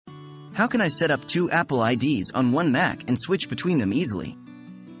How can I set up two Apple IDs on one Mac and switch between them easily?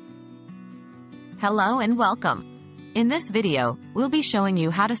 Hello and welcome. In this video, we'll be showing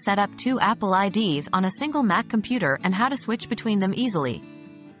you how to set up two Apple IDs on a single Mac computer and how to switch between them easily.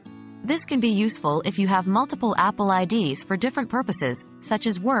 This can be useful if you have multiple Apple IDs for different purposes, such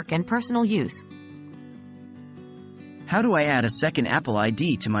as work and personal use. How do I add a second Apple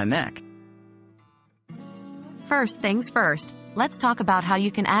ID to my Mac? First things first, let's talk about how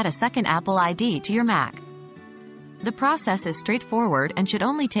you can add a second Apple ID to your Mac. The process is straightforward and should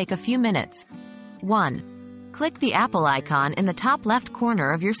only take a few minutes. 1. Click the Apple icon in the top left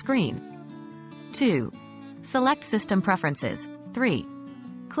corner of your screen. 2. Select System Preferences. 3.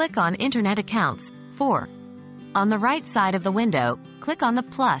 Click on Internet Accounts. 4. On the right side of the window, click on the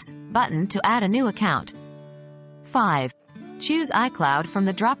plus button to add a new account. 5. Choose iCloud from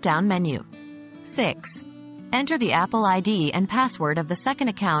the drop-down menu. 6. Enter the Apple ID and password of the second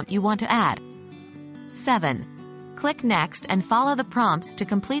account you want to add. 7. Click Next and follow the prompts to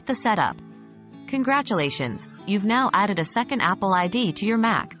complete the setup. Congratulations, you've now added a second Apple ID to your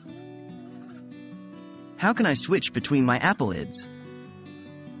Mac. How can I switch between my Apple IDs?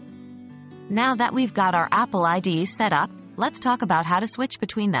 Now that we've got our Apple IDs set up, let's talk about how to switch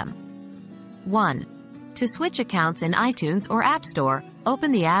between them. 1. To switch accounts in iTunes or App Store,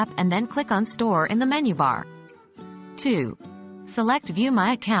 open the app and then click on Store in the menu bar. 2. Select View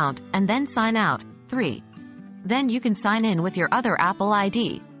My Account and then sign out. 3. Then you can sign in with your other Apple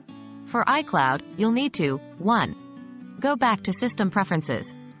ID. For iCloud, you'll need to 1. Go back to System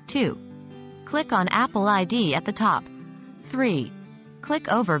Preferences. 2. Click on Apple ID at the top. 3. Click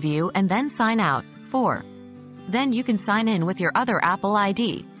Overview and then sign out. 4. Then you can sign in with your other Apple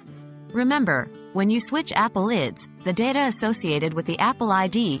ID. Remember, when you switch Apple IDs, the data associated with the Apple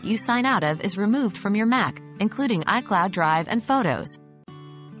ID you sign out of is removed from your Mac, including iCloud Drive and Photos.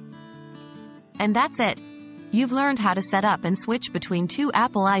 And that's it. You've learned how to set up and switch between two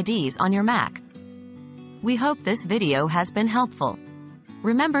Apple IDs on your Mac. We hope this video has been helpful.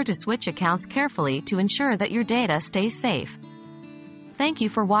 Remember to switch accounts carefully to ensure that your data stays safe. Thank you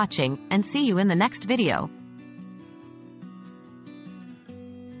for watching, and see you in the next video.